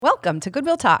Welcome to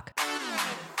Goodwill Talk.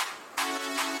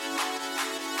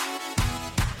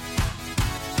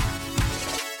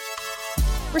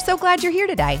 We're so glad you're here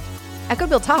today. At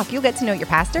Goodwill Talk, you'll get to know your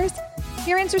pastors,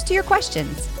 hear answers to your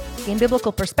questions, gain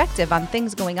biblical perspective on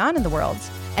things going on in the world,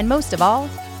 and most of all,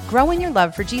 grow in your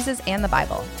love for Jesus and the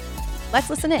Bible. Let's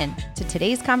listen in to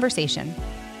today's conversation.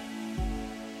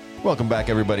 Welcome back,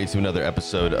 everybody, to another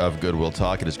episode of Goodwill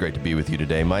Talk. It is great to be with you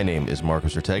today. My name is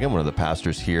Marcus Ortega. I'm one of the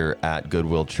pastors here at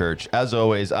Goodwill Church. As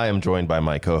always, I am joined by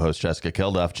my co-host, Jessica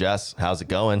Kilduff. Jess, how's it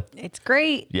going? It's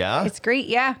great. Yeah? It's great,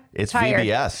 yeah. It's Tired.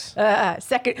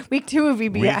 VBS. Week 2 of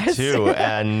VBS. Week 2.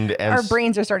 And our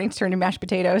brains are starting to turn to mashed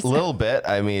potatoes. A little bit.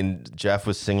 I mean, Jeff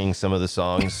was singing some of the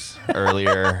songs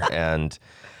earlier, and...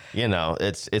 You know,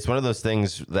 it's one of those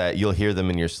things that you'll hear them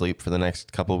in your sleep for the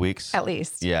next couple of weeks. At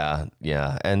least. Yeah.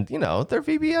 And, you know, they're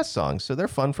VBS songs, so they're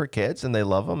fun for kids, and they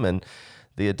love them, and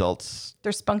the adults...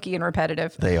 They're spunky and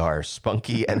repetitive. They are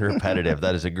spunky and repetitive.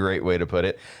 That is a great way to put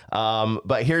it.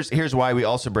 But here's why we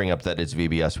also bring up that it's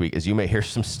VBS week, is you may hear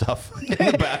some stuff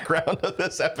in the background of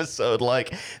this episode.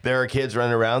 Like, there are kids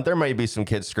running around. There may be some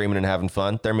kids screaming and having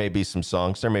fun. There may be some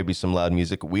songs. There may be some loud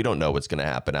music. We don't know what's going to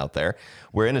happen out there.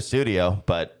 We're in a studio,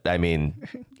 but I mean...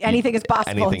 Anything is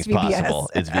possible. Anything's possible.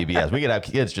 It's VBS. We could have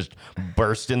kids just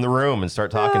burst in the room and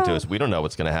start talking to us. We don't know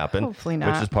what's going to happen. Hopefully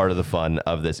not. Which is part of the fun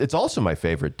of this. It's also my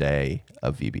favorite day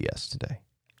of VBS today.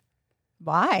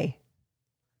 Why?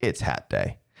 It's hat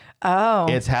day. Oh.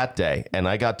 It's hat day. And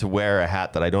I got to wear a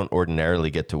hat that I don't ordinarily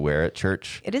get to wear at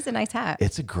church. It is a nice hat.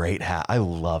 It's a great hat. I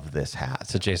love this hat.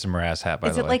 It's a Jason Mraz hat, by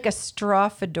the way. Is it like a straw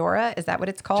fedora? Is that what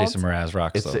it's called? Jason Mraz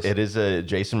rocks those. It is a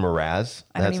Jason Mraz.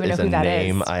 I don't even know who that is. That's a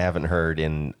name I haven't heard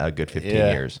in a good 15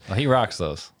 years. Well, he rocks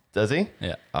those. Does he?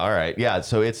 Yeah. All right. Yeah.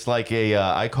 So it's like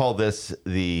I call this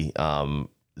the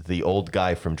old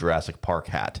guy from Jurassic Park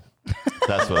hat.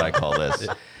 That's what I call this.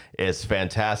 It's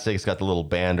fantastic. It's got the little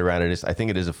band around it. I think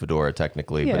it is a fedora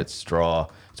technically, but it's straw.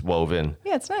 It's woven.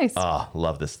 Yeah, it's nice. Oh,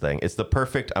 love this thing. It's the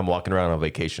perfect I'm walking around on a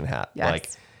vacation hat. Yes. Like,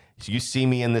 you see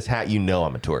me in this hat, you know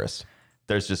I'm a tourist.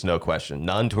 There's just no question.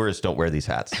 Non-tourists don't wear these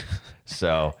hats.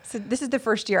 So this is the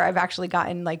first year I've actually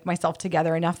gotten like myself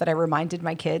together enough that I reminded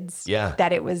my kids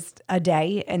that it was a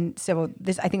day. And so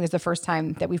I think this is the first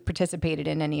time that we've participated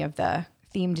in any of the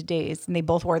themed days, and they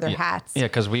both wore their hats. Yeah,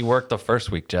 because we worked the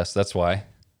first week, Jess. That's why.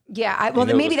 Yeah,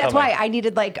 then maybe that's why I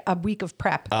needed like a week of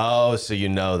prep. Oh, so you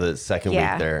know the second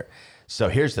week there. So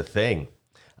here's the thing.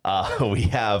 We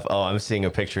have, I'm seeing a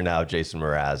picture now of Jason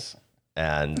Mraz.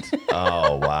 And,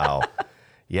 oh, wow.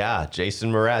 Yeah,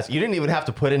 Jason Mraz. You didn't even have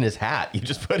to put in his hat. You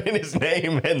just put in his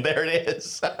name, and there it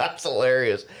is. That's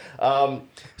hilarious.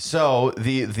 So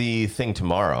the thing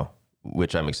tomorrow,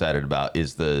 which I'm excited about,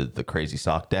 is the Crazy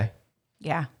Sock Day.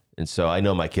 Yeah. And so I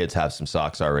know my kids have some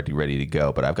socks already ready to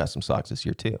go, but I've got some socks this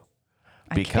year too.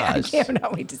 I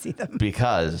cannot wait to see them.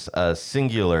 Because a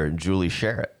singular Julie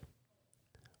Sherritt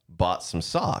bought some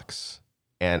socks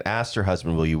and asked her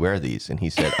husband, will you wear these? And he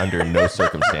said, under no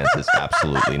circumstances,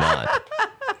 absolutely not.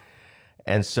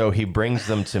 And so he brings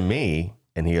them to me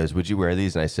and he goes, would you wear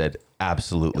these? And I said,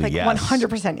 absolutely, like yes.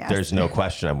 100% yes. There's no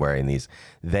question I'm wearing these.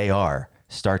 They are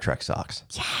Star Trek socks.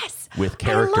 Yes. With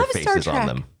character faces Trek. on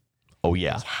them. Oh,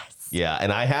 yeah. Yes. Yeah,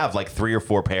 and I have like 3 or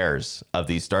 4 pairs of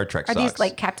these Star Trek socks. Are these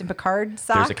like Captain Picard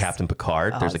socks? There's a Captain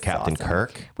Picard. There's a Captain awesome.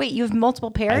 Kirk. Wait, you have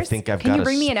multiple pairs? I think I've Can got you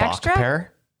bring me an Spock extra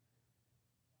pair.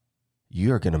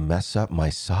 You are going to mess up my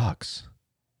socks.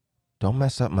 Don't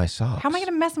mess up my socks. How am I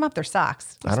going to mess them up? They're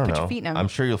socks. I don't put know. Your feet in them. I'm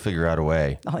sure you'll figure out a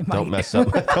way. Oh, I might. Don't mess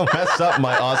up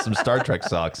my awesome Star Trek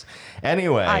socks.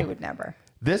 Anyway, I would never.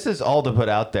 This is all to put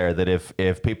out there that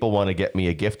if people want to get me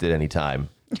a gift at any time,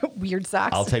 weird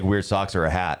socks. I'll take weird socks or a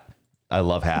hat. I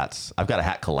love hats. I've got a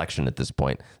hat collection at this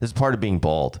point. This is part of being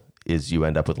bald, is you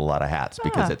end up with a lot of hats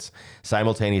because it's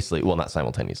simultaneously, well, not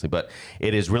simultaneously, but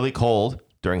it is really cold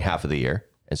during half of the year.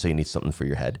 And so you need something for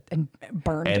your head. And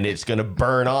burn. And it's going to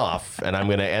burn off. And I'm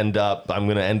going to end up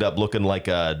looking like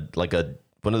a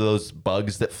one of those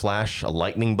bugs that flash, a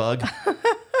lightning bug.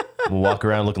 I'm walk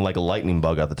around looking like a lightning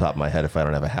bug out the top of my head if I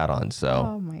don't have a hat on.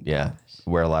 So yeah,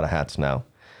 wear a lot of hats now.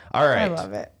 All right. I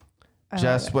love it.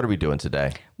 Jess, what are we doing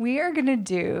today? We are going to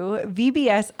do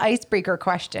VBS icebreaker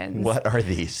questions. What are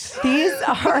these?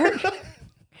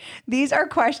 These are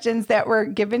questions that were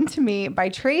given to me by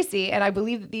Tracy, and I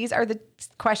believe that these are the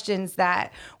questions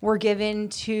that were given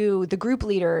to the group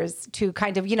leaders to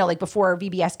kind of, like before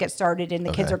VBS gets started and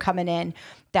the kids are coming in,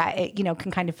 that it,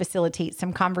 can kind of facilitate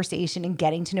some conversation and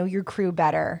getting to know your crew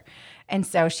better. And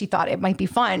so she thought it might be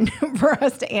fun for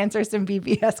us to answer some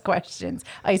VBS questions,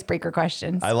 icebreaker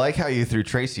questions. I like how you threw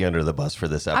Tracy under the bus for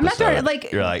this episode. I'm not throwing,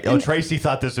 you're like, oh, Tracy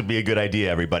thought this would be a good idea,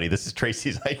 everybody. This is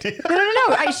Tracy's idea.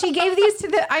 No. She gave these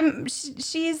to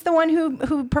she's the one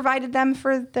who provided them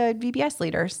for the VBS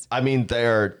leaders. I mean,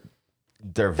 they're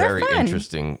very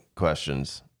interesting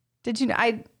questions. Did you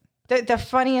know? The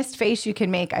funniest face you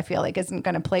can make, I feel like, isn't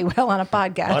going to play well on a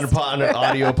podcast. On an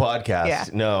audio podcast. Yeah.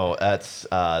 No, that's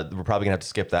we're probably gonna have to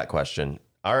skip that question.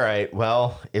 All right.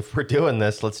 Well, if we're doing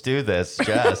this, let's do this,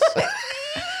 Jess.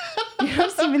 You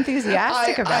don't seem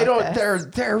enthusiastic about this.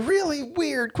 They're really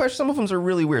weird questions. Some of them are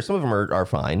really weird. Some of them are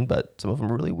fine, but some of them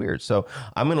are really weird. So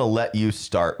I'm gonna let you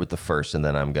start with the first, and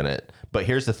then But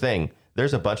here's the thing.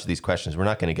 There's a bunch of these questions. We're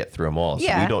not going to get through them all.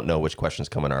 So we don't know which questions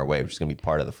coming our way, which is going to be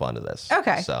part of the fun of this.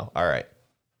 Okay. So, all right.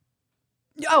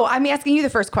 Oh, I'm asking you the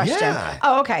first question. Yeah.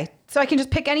 Oh, okay. So I can just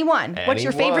pick any one. What's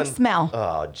your favorite smell?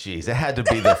 Oh, geez. It had to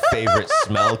be the favorite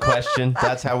smell question.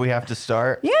 That's how we have to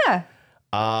start?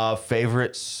 Yeah.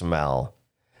 Favorite smell.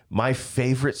 My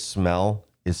favorite smell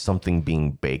is something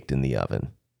being baked in the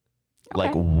oven. Okay.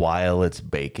 Like while it's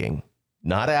baking.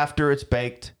 Not after it's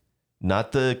baked.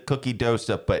 Not the cookie dough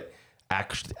stuff, but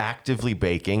actively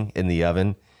baking in the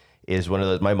oven is one of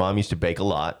those. My mom used to bake a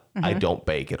lot. I don't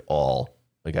bake at all.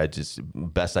 Like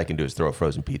best I can do is throw a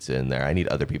frozen pizza in there. I need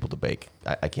other people to bake.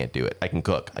 I can't do it. I can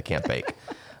cook. I can't bake.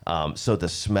 So the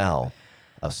smell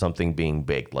of something being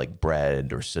baked, like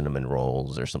bread or cinnamon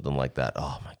rolls or something like that.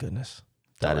 Oh my goodness.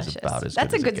 That Delicious. Is about as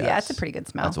that's good a good, as it gets. Yeah, that's a pretty good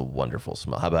smell. That's a wonderful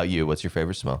smell. How about you? What's your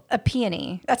favorite smell? A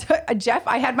peony. That's Jeff.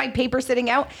 I had my paper sitting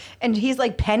out, and he's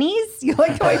like, "Pennies? You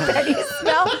like the way pennies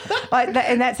smell?"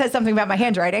 And that says something about my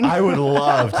handwriting. I would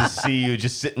love to see you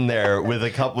just sitting there with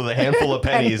a handful of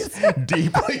pennies,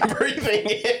 deeply breathing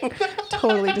in.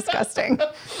 Totally disgusting.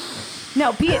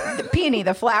 No, the peony,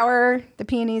 the flower, the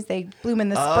peonies, they bloom in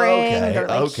the spring. Okay, They're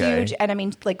like huge. And I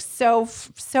mean, like so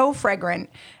fragrant.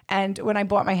 And when I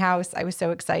bought my house, I was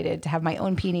so excited to have my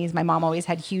own peonies. My mom always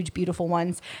had huge, beautiful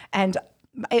ones. And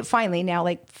it finally, now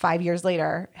like 5 years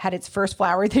later, had its first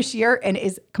flower this year and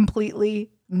is completely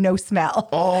no smell.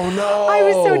 Oh, no. I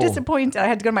was so disappointed. I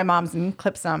had to go to my mom's and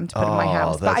clip some to put in my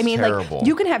house. But I mean, terrible. like,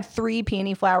 you can have 3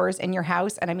 peony flowers in your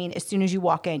house. And I mean, as soon as you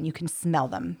walk in, you can smell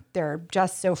them. They're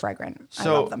just so fragrant. I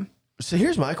love them. So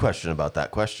here's my question about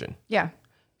that question. Yeah.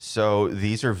 So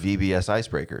these are VBS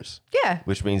icebreakers. Yeah.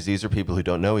 Which means these are people who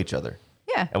don't know each other.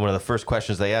 Yeah. And one of the first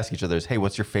questions they ask each other is, hey,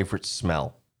 what's your favorite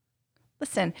smell?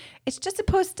 Listen, it's just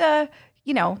supposed to,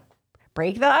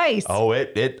 break the ice. Oh,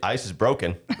 ice is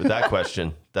broken with that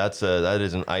question. That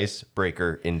is an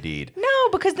icebreaker indeed. No,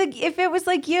 because if it was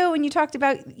like you and you talked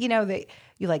about, that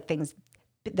you like things,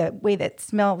 the way that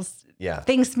smells. Yeah.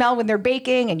 Things smell when they're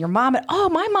baking, and your mom,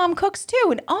 my mom cooks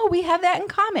too. And we have that in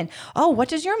common. Oh, what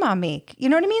does your mom make? You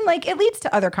know what I mean? Like, it leads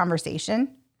to other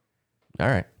conversation. All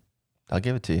right. I'll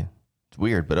give it to you. It's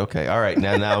weird, but okay. All right.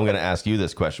 Now I'm going to ask you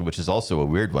this question, which is also a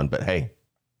weird one, but hey,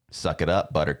 suck it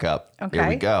up, Buttercup. Okay. Here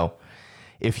we go.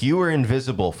 If you were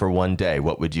invisible for one day,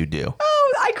 what would you do?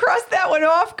 Oh, I crossed that one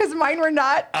off because mine were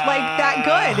not that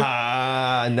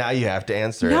good. Now you have to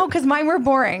answer it. No, because mine were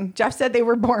boring. Jeff said they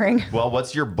were boring. Well,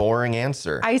 what's your boring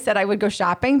answer? I said I would go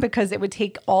shopping because it would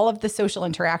take all of the social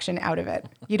interaction out of it.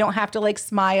 You don't have to like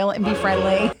smile and be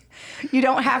friendly. You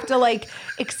don't have to like,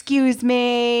 excuse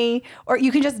me, or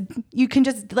you can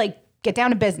just like get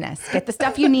down to business, get the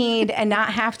stuff you need and not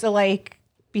have to like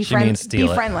be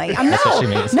friendly. I'm not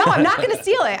going to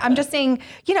steal it. I'm just saying,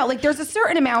 like there's a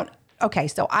certain amount. Okay.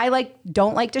 So I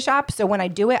don't like to shop. So when I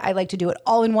do it, I like to do it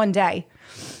all in one day.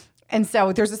 And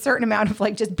so there's a certain amount of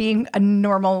like just being a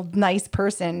normal, nice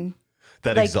person.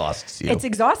 That exhausts you. It's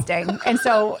exhausting. And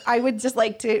so I would just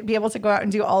like to be able to go out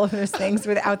and do all of those things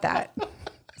without that.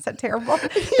 Is that terrible?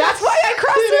 Yes, that's why I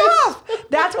crossed it off.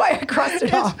 That's why I crossed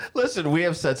it off. Listen, we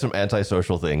have said some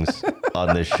antisocial things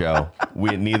on this show.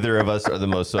 Neither of us are the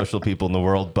most social people in the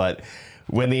world, but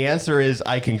when the answer is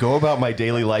I can go about my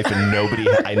daily life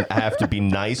and I have to be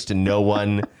nice to no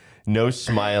one, no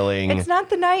smiling. It's not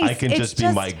the nice. I can just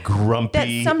be my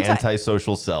grumpy,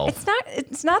 antisocial self.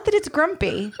 It's not that it's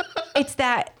grumpy. It's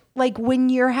that like when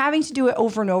you're having to do it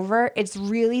over and over, it's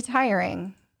really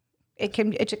tiring. It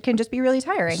can just be really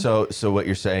tiring. So what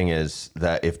you're saying is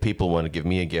that if people want to give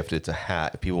me a gift, it's a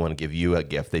hat. If people want to give you a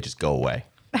gift, they just go away.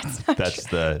 That's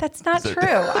not true.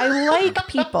 I like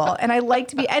people and I like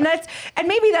to be, and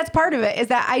maybe that's part of it is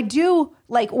that I do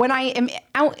like when I am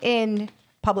out in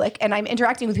public and I'm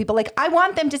interacting with people, like I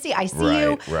want them to see, I see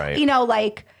you, you know,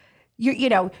 like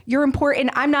you're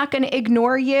important. I'm not going to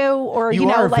ignore you, or you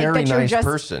are like a very that you're nice just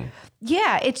person.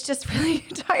 Yeah, it's just really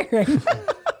tiring.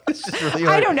 It's just really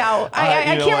hard. I don't know.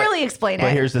 I can't really explain it.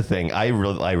 But here's the thing. I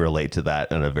relate to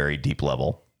that on a very deep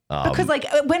level. Because like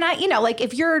when I, like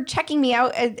if you're checking me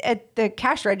out at the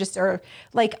cash register,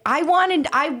 like I want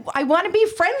to be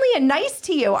friendly and nice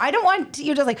to you. I don't want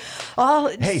you to like,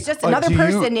 it's just another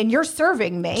person and you're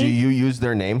serving me. Do you use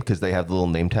their name because they have the little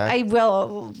name tag? I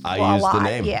will. I use the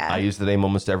name. Yeah. I use the name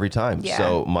almost every time. Yeah.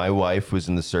 So my wife was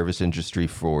in the service industry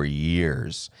for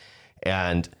years,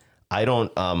 and I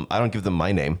don't give them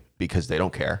my name because they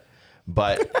don't care,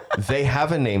 but they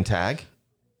have a name tag.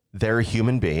 They're a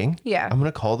human being. Yeah. I'm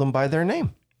going to call them by their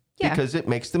name. Yeah. Because it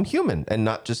makes them human and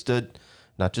not just a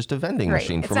vending machine for my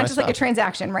stuff. It's not just like a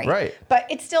transaction, right? Right. But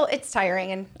it's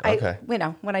tiring, and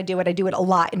when I do it a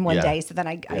lot in one day. So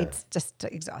then it's just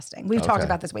exhausting. We've talked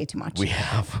about this way too much. We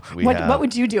have. What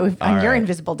would you do on your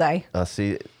invisible day?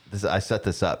 See, I set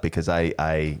this up because I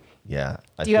do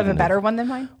you have a better one than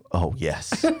mine? Oh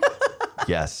yes,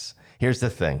 yes. Here's the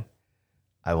thing: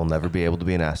 I will never be able to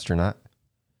be an astronaut.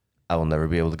 I will never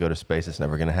be able to go to space. It's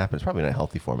never going to happen. It's probably not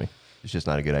healthy for me. It's just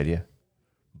not a good idea.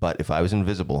 But if I was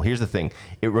invisible, here's the thing.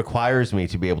 It requires me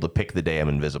to be able to pick the day I'm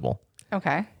invisible.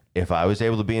 Okay. If I was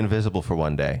able to be invisible for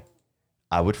one day,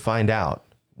 I would find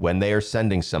out when they are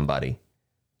sending somebody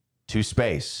to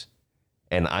space,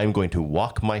 and I'm going to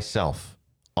walk myself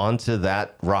onto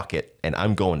that rocket, and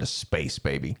I'm going to space,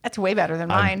 baby. That's way better than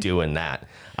mine. I'm doing that.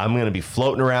 I'm going to be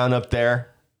floating around up there.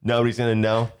 Nobody's going to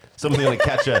know. Someone's going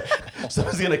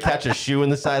to catch a shoe in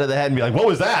the side of the head and be like, what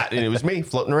was that? And it was me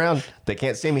floating around. They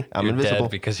can't see me. I'm invisible. Dead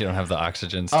because you don't have the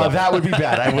oxygen stuff. Oh, that would be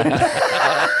bad. I wouldn't.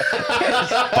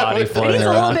 Body floating needs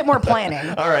around. a little bit more planning.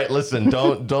 All right, listen,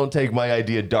 don't take my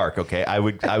idea dark, okay? I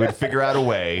would figure out a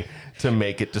way to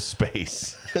make it to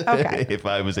space. Okay. If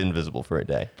I was invisible for a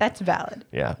day. That's valid.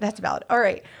 Yeah. That's valid. All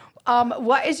right.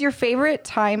 What is your favorite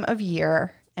time of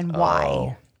year and why?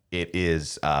 Oh. It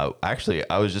is, actually,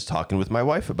 I was just talking with my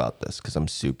wife about this because I'm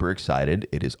super excited.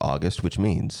 It is August, which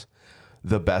means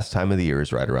the best time of the year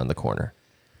is right around the corner,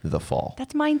 the fall.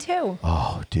 That's mine too.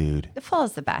 Oh, dude. The fall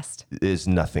is the best. There's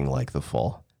nothing like the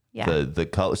fall. Yeah. The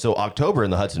color. So October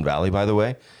in the Hudson Valley, by the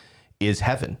way, is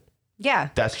heaven. Yeah.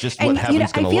 That's just what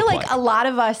heaven's going to look like. I feel like a lot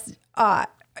of us are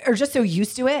just so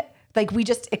used to it. Like we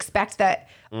just expect that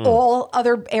all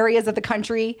other areas of the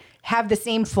country have the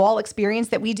same fall experience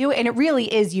that we do. And it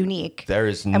really is unique. There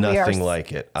is nothing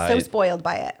like it. So spoiled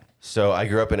by it. So I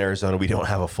grew up in Arizona. We don't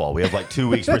have a fall. We have like 2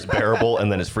 weeks where it's bearable and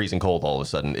then it's freezing cold all of a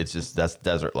sudden. It's just, that's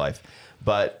desert life.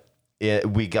 But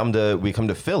we come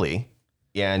to Philly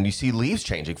and you see leaves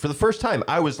changing. For the first time,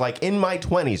 I was like in my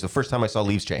 20s, the first time I saw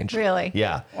leaves change. Really?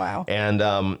 Yeah. Wow. And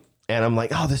I'm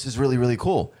like, oh, this is really, really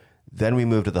cool. Then we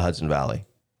moved to the Hudson Valley.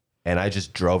 And I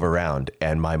just drove around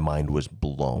and my mind was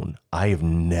blown. I have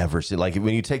never seen, like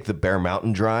when you take the Bear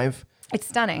Mountain Drive. It's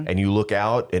stunning. And you look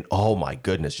out and oh my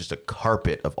goodness, just a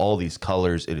carpet of all these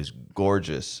colors. It is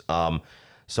gorgeous.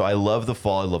 So I love the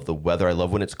fall. I love the weather. I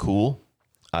love when it's cool.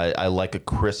 I like a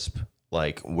crisp,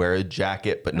 like wear a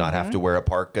jacket but not have to wear a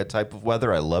parka type of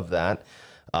weather. I love that.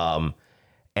 And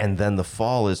then the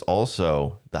fall is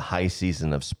also the high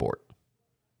season of sport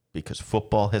because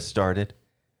football has started.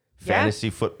 Fantasy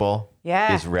football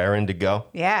is raring to go.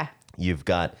 Yeah. You've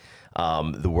got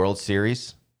the World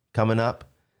Series coming up.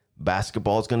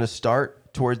 Basketball is going to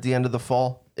start towards the end of the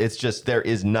fall. It's just, there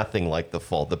is nothing like the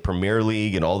fall. The Premier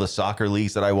League and all the soccer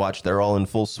leagues that I watch, they're all in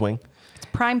full swing. It's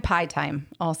prime pie time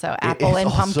also. Apple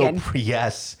and pumpkin.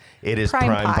 Yes, it is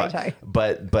prime pie time.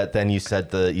 But then you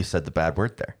said the bad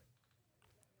word there.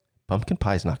 Pumpkin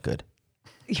pie is not good.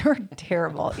 You're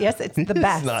terrible. Yes, it's the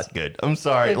best. It's not good. I'm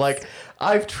sorry. Like,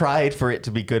 I've tried for it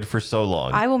to be good for so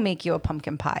long. I will make you a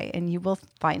pumpkin pie and you will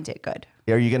find it good.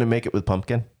 Are you going to make it with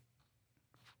pumpkin?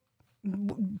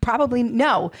 Probably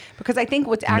no, because I think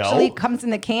what actually comes in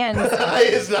the cans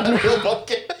is not a real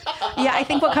pumpkin. Yeah, I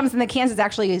think what comes in the cans is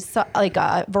actually like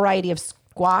a variety of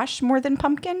squash more than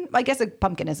pumpkin. I guess a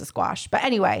pumpkin is a squash. But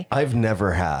anyway. I've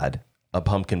never had a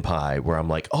pumpkin pie where I'm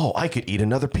like, oh, I could eat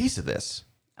another piece of this.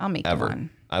 I'll make you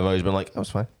one. I've always been like, that was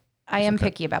fine. I am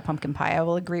picky about pumpkin pie. I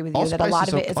will agree with you that a lot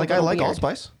of it is like, a little I like weird.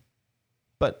 allspice,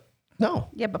 but no.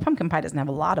 Yeah, but pumpkin pie doesn't have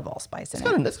a lot of allspice in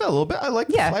it. It's got a little bit. I like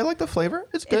the flavor.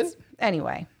 It's good.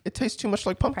 Anyway. It tastes too much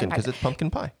like pumpkin because it's pumpkin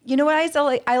pie. You know what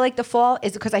I like the fall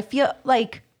is because I feel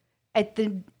like at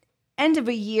the end of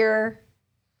a year,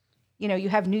 you know, you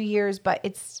have New Year's, but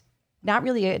it's not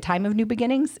really a time of new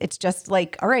beginnings. It's just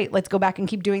like, all right, let's go back and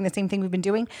keep doing the same thing we've been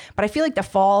doing. But I feel like the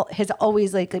fall has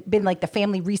always like been like the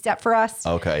family reset for us.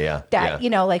 Okay, yeah. That,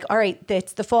 like, all right,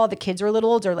 it's the fall, the kids are a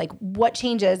little older. Like, what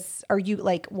changes are you,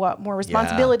 like, what more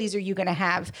responsibilities are you going to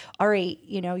have? All right,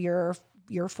 you're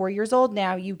 4 years old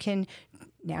now. You can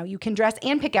dress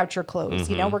and pick out your clothes.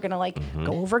 We're going to like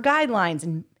go over guidelines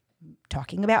and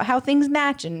talking about how things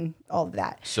match and all of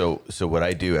that. So what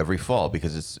I do every fall,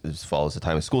 because it's fall is the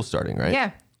time of school starting, right?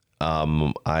 Yeah.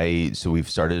 So we've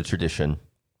started a tradition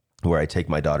where I take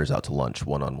my daughters out to lunch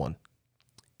one-on-one,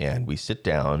 and we sit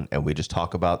down and we just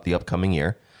talk about the upcoming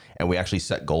year, and we actually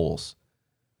set goals.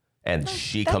 And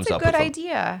she comes up with them. That's a good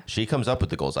idea. She comes up with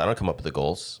the goals. I don't come up with the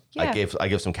goals. Yeah. I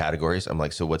give some categories. I'm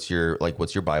like, so what's your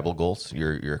Bible goals?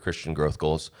 Your Christian growth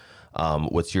goals?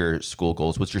 What's your school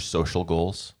goals? What's your social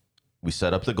goals? We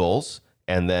set up the goals,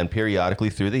 and then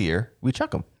periodically through the year, we check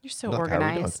them. You're so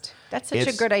organized. That's such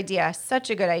a good idea.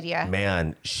 Such a good idea.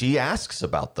 Man, she asks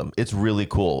about them. It's really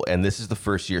cool. And this is the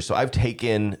first year. So I've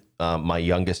taken my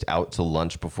youngest out to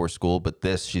lunch before school, but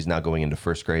she's now going into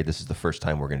first grade. This is the first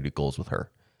time we're going to do goals with her.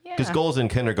 Because goals in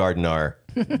kindergarten are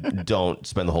don't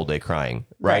spend the whole day crying,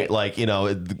 right? Like,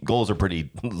 the goals are pretty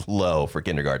low for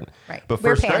kindergarten. Right. But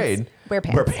first grade, wear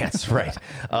pants, right.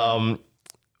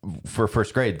 For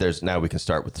first grade, now we can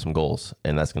start with some goals,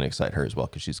 and that's going to excite her as well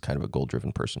because she's kind of a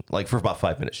goal-driven person. Like for about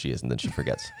 5 minutes she is, and then she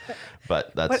forgets.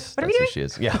 But that's who she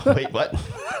is. Yeah. Wait, what?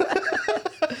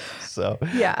 So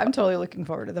yeah, I'm totally looking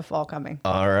forward to the fall coming.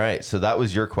 All right. So that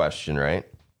was your question, right?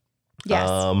 Yes.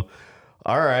 All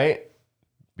right.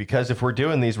 Because if we're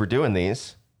doing these, we're doing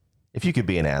these. If you could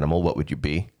be an animal, what would you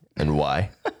be and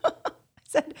why? I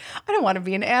said, I don't want to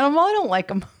be an animal. I don't like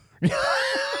them.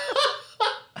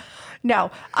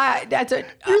 No, you're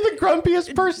the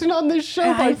grumpiest person on this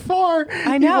show by far.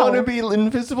 I know. You want to be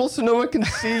invisible so no one can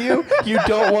see you. You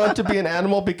don't want to be an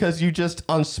animal because you just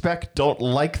on spec don't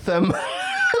like them.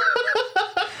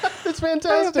 It's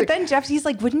fantastic. But then he's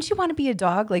like, wouldn't you want to be a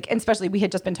dog? Like, and especially we had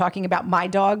just been talking about my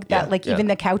dog that even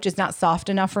the couch is not soft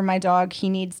enough for my dog. He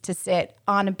needs to sit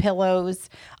on pillows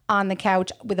on the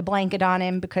couch with a blanket on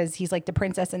him because he's like the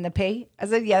princess and the pea. I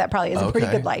said, yeah, that probably is a pretty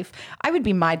good life. I would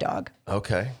be my dog.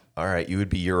 Okay. All right. You would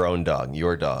be your own dog,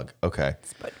 your dog. Okay.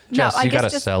 But Jess, you got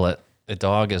to sell it. A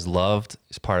dog is loved.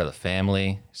 He's part of the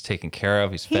family. He's taken care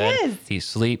of. He's fed.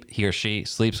 He or she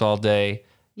sleeps all day.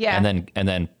 Yeah. And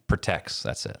then protects.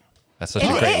 That's it. That's such a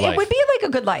great life. It would be like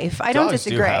a good life. I don't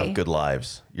disagree. Dogs do have good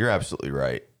lives. You're absolutely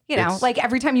right. Like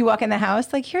every time you walk in the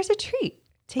house, like, here's a treat.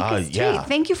 Take a treat. Yeah.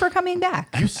 Thank you for coming back.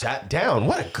 You sat down.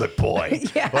 What a good boy.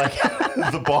 Yeah. Like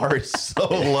the bar is so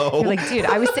low. You're like, dude,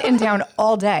 I was sitting down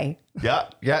all day.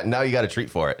 Yeah. Now you got a treat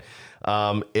for it.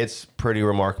 It's pretty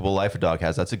remarkable life a dog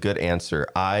has. That's a good answer.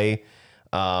 Let's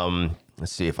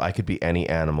see, if I could be any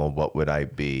animal, what would I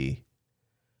be?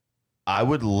 I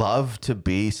would love to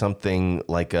be something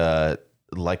like a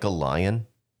lion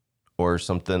or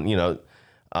something,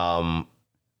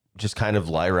 just kind of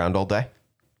lie around all day.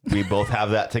 We both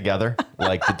have that together.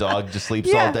 Like the dog just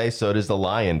sleeps all day, so does the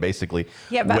lion. Basically,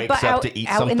 wakes up to eat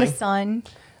something. Out in the sun,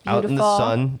 beautiful. Out in the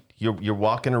sun, you're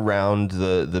walking around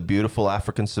the beautiful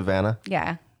African savannah.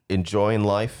 Yeah, enjoying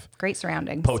life. Great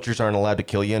surroundings. Poachers aren't allowed to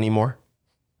kill you anymore.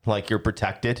 Like you're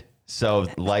protected, so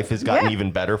life has gotten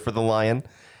even better for the lion.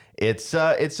 It's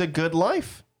a good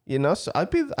life, So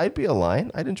I'd be a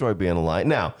lion. I'd enjoy being a lion.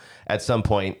 Now, at some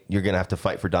point, you're gonna have to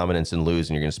fight for dominance and lose,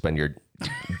 and you're gonna spend your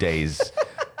days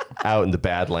out in the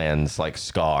Badlands like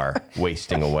Scar,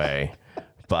 wasting away.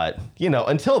 But,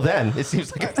 until then, it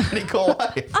seems like a pretty cool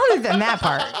life. Other than that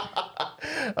part.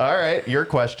 All right, your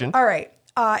question. All right.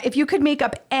 If you could make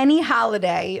up any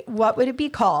holiday, what would it be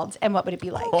called and what would it be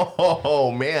like?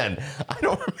 Oh man. I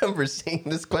don't remember seeing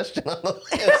this question on the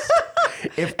list.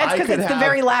 That's because it's the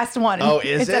very last one. Oh,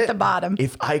 is it's it? At the bottom.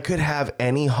 If I could have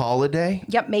any holiday?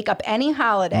 Yep, make up any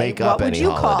holiday. What would you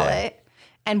call it?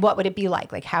 And what would it be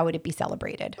like? Like, how would it be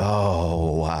celebrated?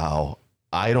 Oh, wow.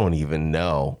 I don't even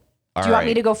know. Do you want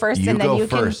me to go first and then you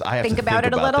can think about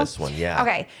it a little? This one, yeah.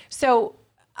 Okay. So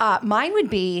mine would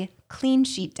be Clean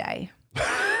Sheet Day.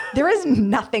 There is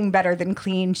nothing better than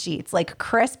clean sheets, like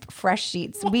crisp, fresh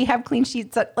sheets. We have clean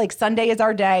sheets. Like Sunday is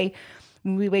our day.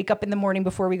 When we wake up in the morning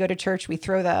before we go to church, we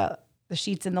throw the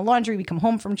sheets in the laundry. We come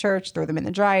home from church, throw them in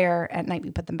the dryer. At night,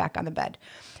 we put them back on the bed.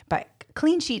 But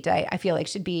Clean Sheet Day, I feel like,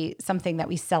 should be something that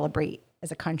we celebrate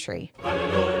as a country.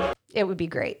 It would be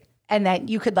great. And then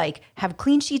you could like have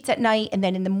clean sheets at night. And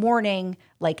then in the morning,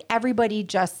 like everybody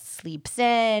just sleeps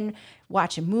in,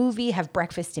 watch a movie, have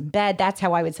breakfast in bed. That's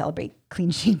how I would celebrate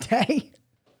Clean Sheet Day.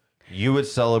 You would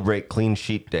celebrate Clean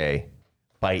Sheet Day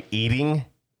by eating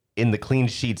in the clean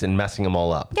sheets and messing them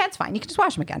all up. Yeah, it's fine. You can just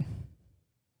wash them again.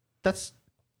 That's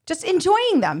just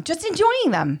enjoying them.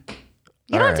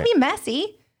 You don't have to be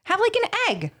messy. Have like an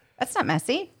egg. That's not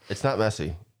messy. It's not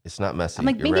messy. I'm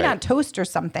like, maybe not toast or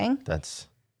something.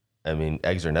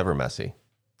 Eggs are never messy.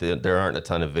 There aren't a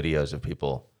ton of videos of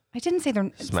people. I didn't say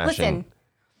they're smashing. Listen,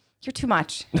 you're too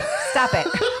much. Stop it.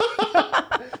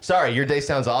 Sorry, your day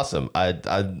sounds awesome. I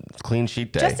clean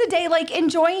sheet day. Just a day like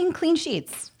enjoying clean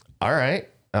sheets. All right.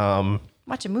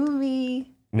 Watch a movie.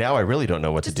 Now I really don't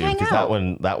know what to do because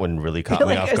that one really caught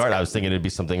me off guard. I was thinking it'd be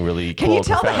something really cool. Can you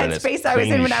tell the headspace I was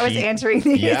in when I was answering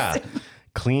these? Yeah,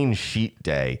 clean sheet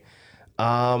day.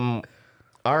 All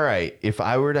right. If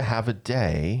I were to have a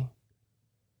day,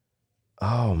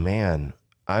 oh man,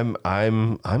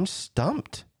 I'm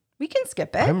stumped. We can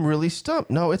skip it. I'm really stumped.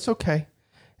 No, it's okay.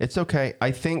 It's okay.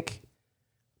 I think.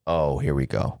 Oh, here we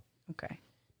go. Okay.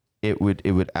 It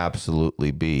would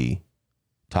absolutely be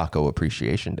Taco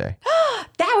Appreciation Day.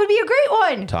 That would be a great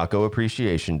one. Taco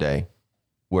Appreciation Day,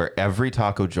 where every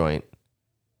taco joint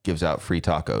gives out free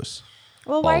tacos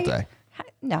all day.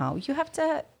 No, you have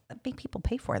to make people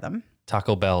pay for them.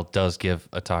 Taco Bell does give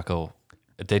a taco.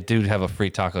 They do have a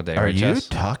free taco day. Are right, you Jess?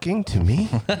 talking to me?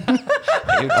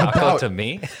 Are you talking to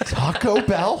me? Taco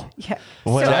Bell? Yeah.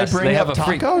 When I bring up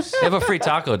tacos? They have a free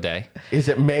taco day. Is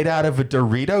it made out of a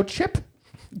Dorito chip?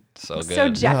 So good. So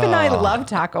Jeff and I love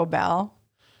Taco Bell.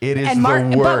 It is the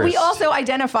worst. But we also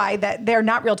identify that they're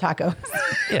not real tacos.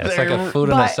 Yeah, it's like a food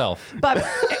in itself. But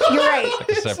you're right.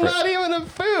 It's not even a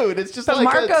food. It's just but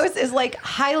Marcos is like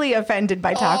highly offended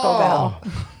by Taco Bell.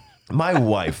 My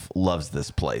wife loves this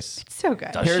place. It's so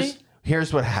good.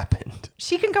 Here's what happened.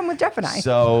 She can come with Jeff and I.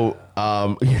 So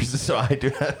here's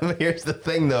the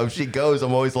thing though. If she goes,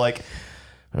 I'm always like,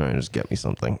 all right, just get me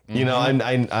something. Mm-hmm. You know, and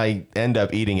I end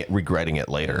up eating it, regretting it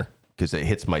later. Because it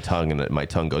hits my tongue and my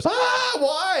tongue goes,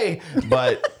 why?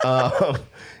 But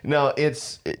no,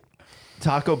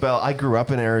 Taco Bell. I grew up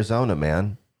in Arizona,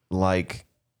 man. Like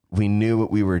we knew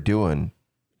what we were doing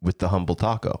with the humble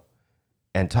taco.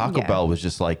 And Taco Bell was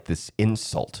just like this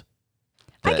insult.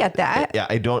 I get that. Yeah,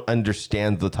 I don't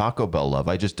understand the Taco Bell love.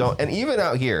 I just don't. And even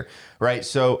out here, right?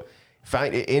 So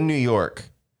in New York,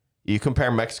 you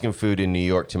compare Mexican food in New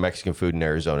York to Mexican food in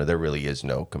Arizona, there really is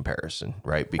no comparison,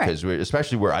 right? Because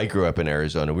especially where I grew up in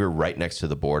Arizona, we were right next to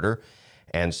the border.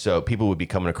 And so people would be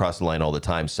coming across the line all the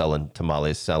time selling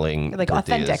tamales, selling like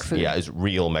tortillas. Authentic food. Yeah, it's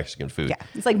real Mexican food. Yeah,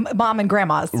 it's like mom and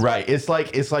grandma's. Right. It's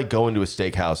like going to a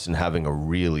steakhouse and having a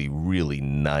really, really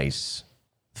nice,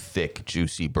 thick,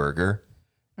 juicy burger.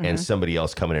 Mm-hmm. And somebody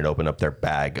else coming and open up their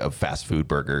bag of fast food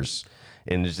burgers.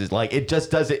 And it's just like, it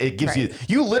just does it. It gives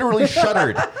you literally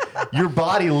shuddered. Your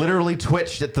body literally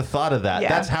twitched at the thought of that. Yeah.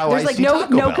 That's how I see Taco Bell.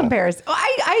 There's like no comparison.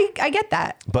 Oh, I get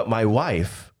that. But my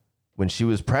wife, when she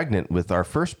was pregnant with our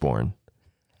firstborn,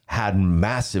 had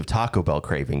massive Taco Bell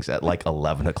cravings at like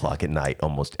 11 o'clock at night,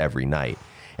 almost every night.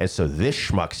 And so this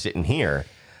schmuck sitting here,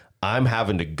 I'm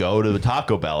having to go to the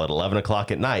Taco Bell at 11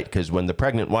 o'clock at night because when the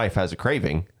pregnant wife has a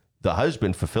craving, the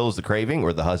husband fulfills the craving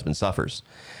or the husband suffers.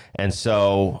 And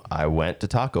so I went to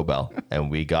Taco Bell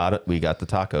and we got the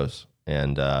tacos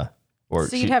and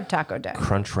so you'd have Taco Day.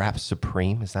 Crunchwrap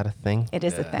Supreme, is that a thing? It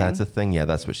is a thing. That's a thing. Yeah,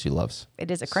 that's what she loves.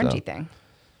 It is a crunchy thing.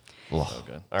 So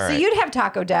good. All right. So you'd have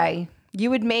Taco Day.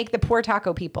 You would make the poor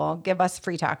taco people give us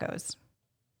free tacos.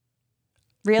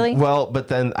 Really? Well, but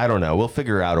then I don't know. We'll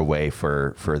figure out a way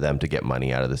for them to get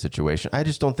money out of the situation. I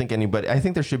just don't think anybody. I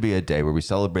think there should be a day where we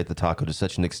celebrate the taco to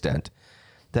such an extent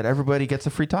that everybody gets a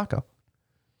free taco.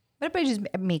 Everybody just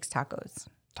makes tacos.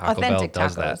 Taco Authentic Bell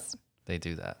does tacos. that. They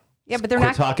do that. Yeah, but they're Quit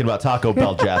not talking about Taco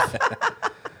Bell, Jeff.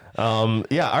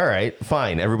 Yeah, all right,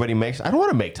 fine. Everybody makes. I don't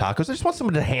want to make tacos. I just want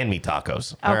someone to hand me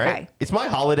tacos. All right, it's my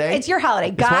holiday. It's your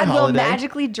holiday. God will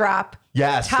magically drop.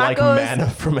 Yes, tacos. Like manna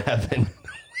from heaven.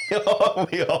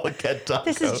 we all get tacos.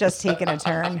 This is just taking a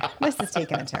turn.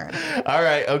 All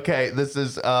right, okay. This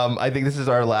is. I think this is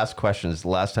our last question. This is the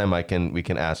last time we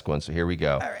can ask one. So here we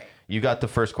go. All right. You got the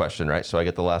first question, right? So I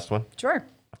get the last one? Sure.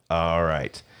 All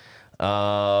right.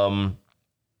 And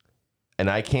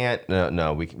I can't,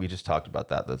 no, we just talked about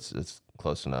that. It's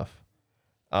close enough.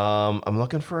 I'm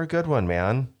looking for a good one,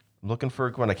 man. I'm looking for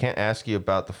a good one. I can't ask you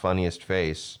about the funniest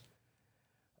face.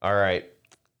 All right.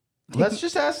 Let's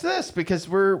just ask this because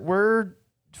we're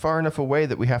far enough away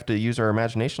that we have to use our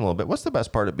imagination a little bit. What's the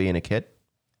best part of being a kid?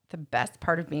 The best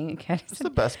part of being a kid is the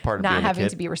best part of being a kid? Not having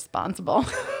to be responsible.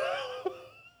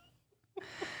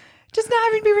 Just not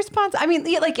having to be responsible. I mean,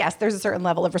 like, yes, there's a certain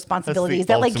level of responsibilities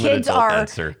that like kids are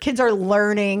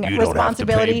learning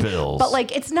responsibility. But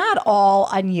like, it's not all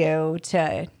on you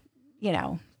to,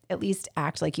 at least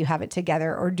act like you have it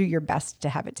together or do your best to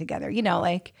have it together. You know,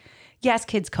 like, yes,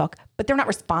 kids cook, but they're not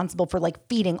responsible for like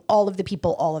feeding all of the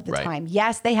people all of the time.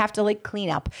 Yes, they have to like clean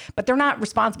up, but they're not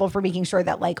responsible for making sure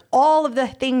that like all of the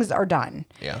things are done.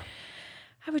 Yeah.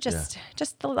 I would just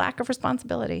the lack of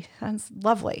responsibility. That's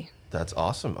lovely. That's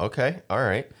awesome. Okay. All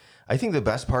right. I think the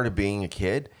best part of being a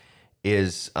kid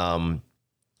is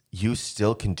you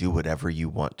still can do whatever you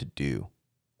want to do.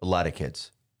 A lot of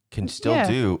kids can still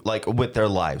do, like with their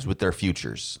lives, with their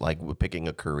futures, like with picking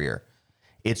a career.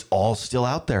 It's all still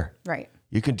out there. Right.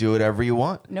 You can do whatever you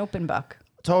want. An open book.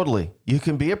 Totally. You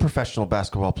can be a professional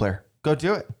basketball player. Go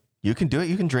do it. You can do it.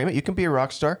 You can dream it. You can be a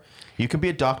rock star. You can be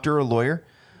a doctor or a lawyer.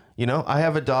 You know, I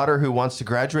have a daughter who wants to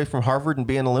graduate from Harvard and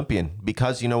be an Olympian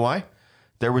because, you know why?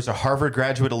 There was a Harvard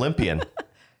graduate Olympian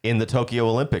in the Tokyo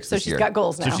Olympics this year. So she's got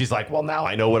goals now. So she's like, well, now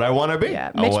I know what I want to be.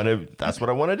 Yeah, that's what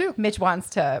I want to do. Mitch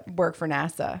wants to work for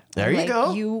NASA. There you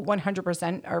go. You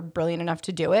 100% are brilliant enough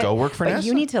to do it. Go work for NASA. But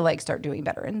you need to like start doing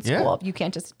better in school. You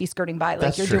can't just be skirting by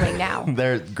like you're doing now.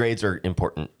 Their grades are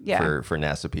important for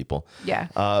NASA people. Yeah.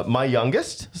 My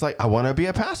youngest is like, I want to be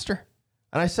a pastor.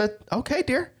 And I said, okay,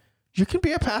 dear. You can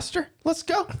be a pastor. Let's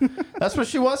go. That's what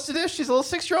she wants to do. She's a little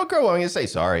 6-year-old girl. I'm going to say,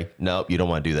 sorry. Nope, you don't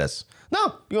want to do this.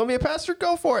 No, you want to be a pastor?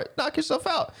 Go for it. Knock yourself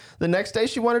out. The next day,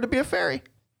 she wanted to be a fairy.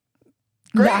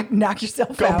 Great. Knock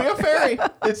yourself out. Go be a fairy.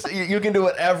 You can do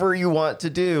whatever you want to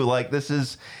do. Like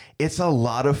it's a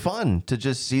lot of fun to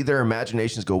just see their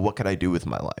imaginations go, what could I do with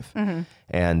my life? Mm-hmm.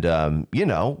 And, you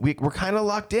know, we're kind of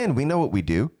locked in. We know what we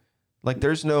do. Like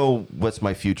there's no, what's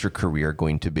my future career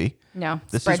going to be? No,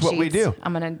 this is what we do.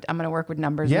 I'm gonna work with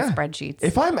numbers and spreadsheets.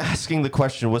 If I'm asking the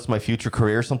question, what's my future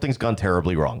career? Something's gone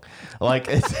terribly wrong. Like,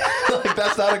 like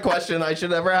that's not a question I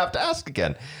should ever have to ask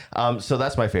again. So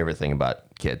that's my favorite thing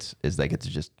about kids is they get to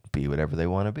just be whatever they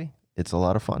want to be. It's a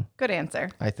lot of fun. Good answer.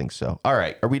 I think so. All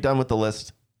right, are we done with the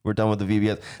list? We're done with the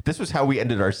VBS. This was how we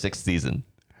ended our 6th season.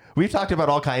 We've talked about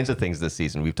all kinds of things this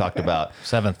season. We've talked about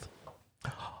 7th.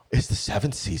 It's the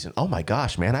 7th season. Oh my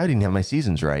gosh, man. I didn't have my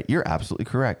seasons right. You're absolutely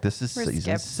correct. This is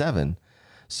season 7.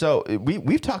 So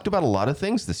we've talked about a lot of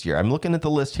things this year. I'm looking at the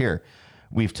list here.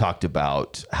 We've talked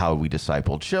about how we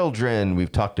disciple children.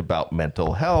 We've talked about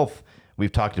mental health. We've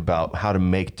talked about how to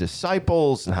make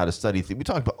disciples and how to study. We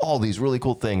talked about all these really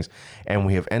cool things. And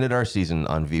we have ended our season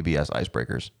on VBS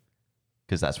Icebreakers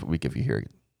because that's what we give you here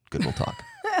at Goodwill Talk.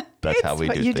 That's how we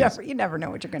do things. You never know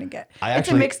what you're going to get. It's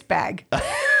a mixed bag.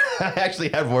 I actually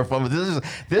had more fun with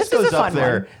this goes up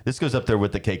there. One. This goes up there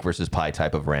with the cake versus pie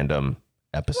type of random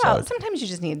episode. Well, sometimes you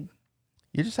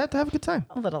just have to have a good time.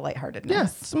 A little lightheartedness. Yeah,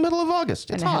 it's the middle of August.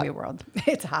 It's hot. In a heavy world.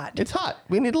 It's hot. It's hot.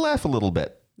 We need to laugh a little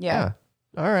bit. Yeah.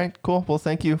 All right, cool. Well,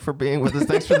 thank you for being with us.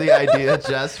 Thanks for the idea,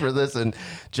 Jess, for this. And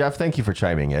Jeff, thank you for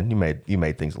chiming in. You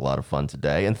made things a lot of fun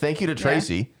today. And thank you to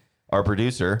Tracy. Our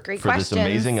producer, for this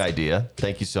amazing idea.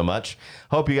 Thank you so much.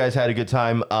 Hope you guys had a good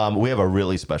time. We have a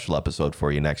really special episode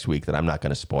for you next week that I'm not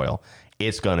going to spoil.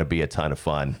 It's going to be a ton of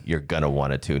fun. You're going to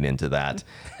want to tune into that.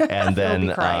 And then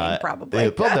be crying,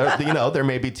 probably. There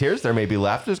may be tears, there may be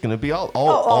laughter. There's going to be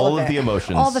all of the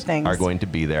emotions. All the things are going to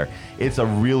be there. It's a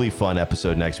really fun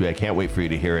episode next week. I can't wait for you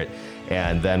to hear it.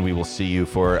 And then we will see you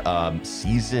for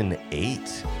season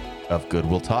 8 of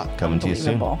Goodwill Talk coming to you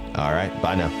soon. All right,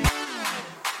 bye now.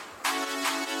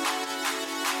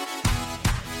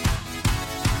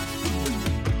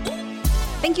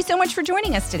 Thank you so much for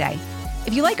joining us today.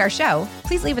 If you like our show,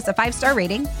 please leave us a 5-star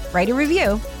rating, write a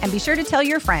review, and be sure to tell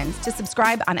your friends to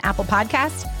subscribe on Apple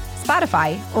Podcasts,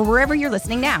 Spotify, or wherever you're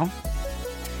listening now.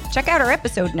 Check out our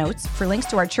episode notes for links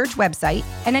to our church website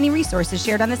and any resources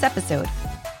shared on this episode.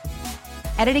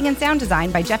 Editing and sound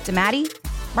design by Jeff DiMatti.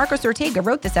 Marcos Ortega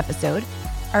wrote this episode.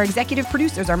 Our executive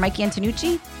producers are Mike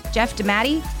Antonucci, Jeff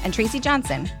DiMatti, and Tracy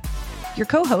Johnson. Your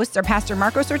co-hosts are Pastor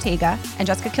Marcos Ortega and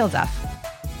Jessica Kilduff.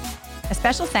 A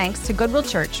special thanks to Goodwill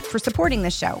Church for supporting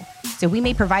this show, so we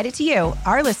may provide it to you,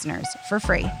 our listeners, for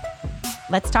free.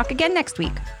 Let's talk again next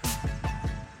week.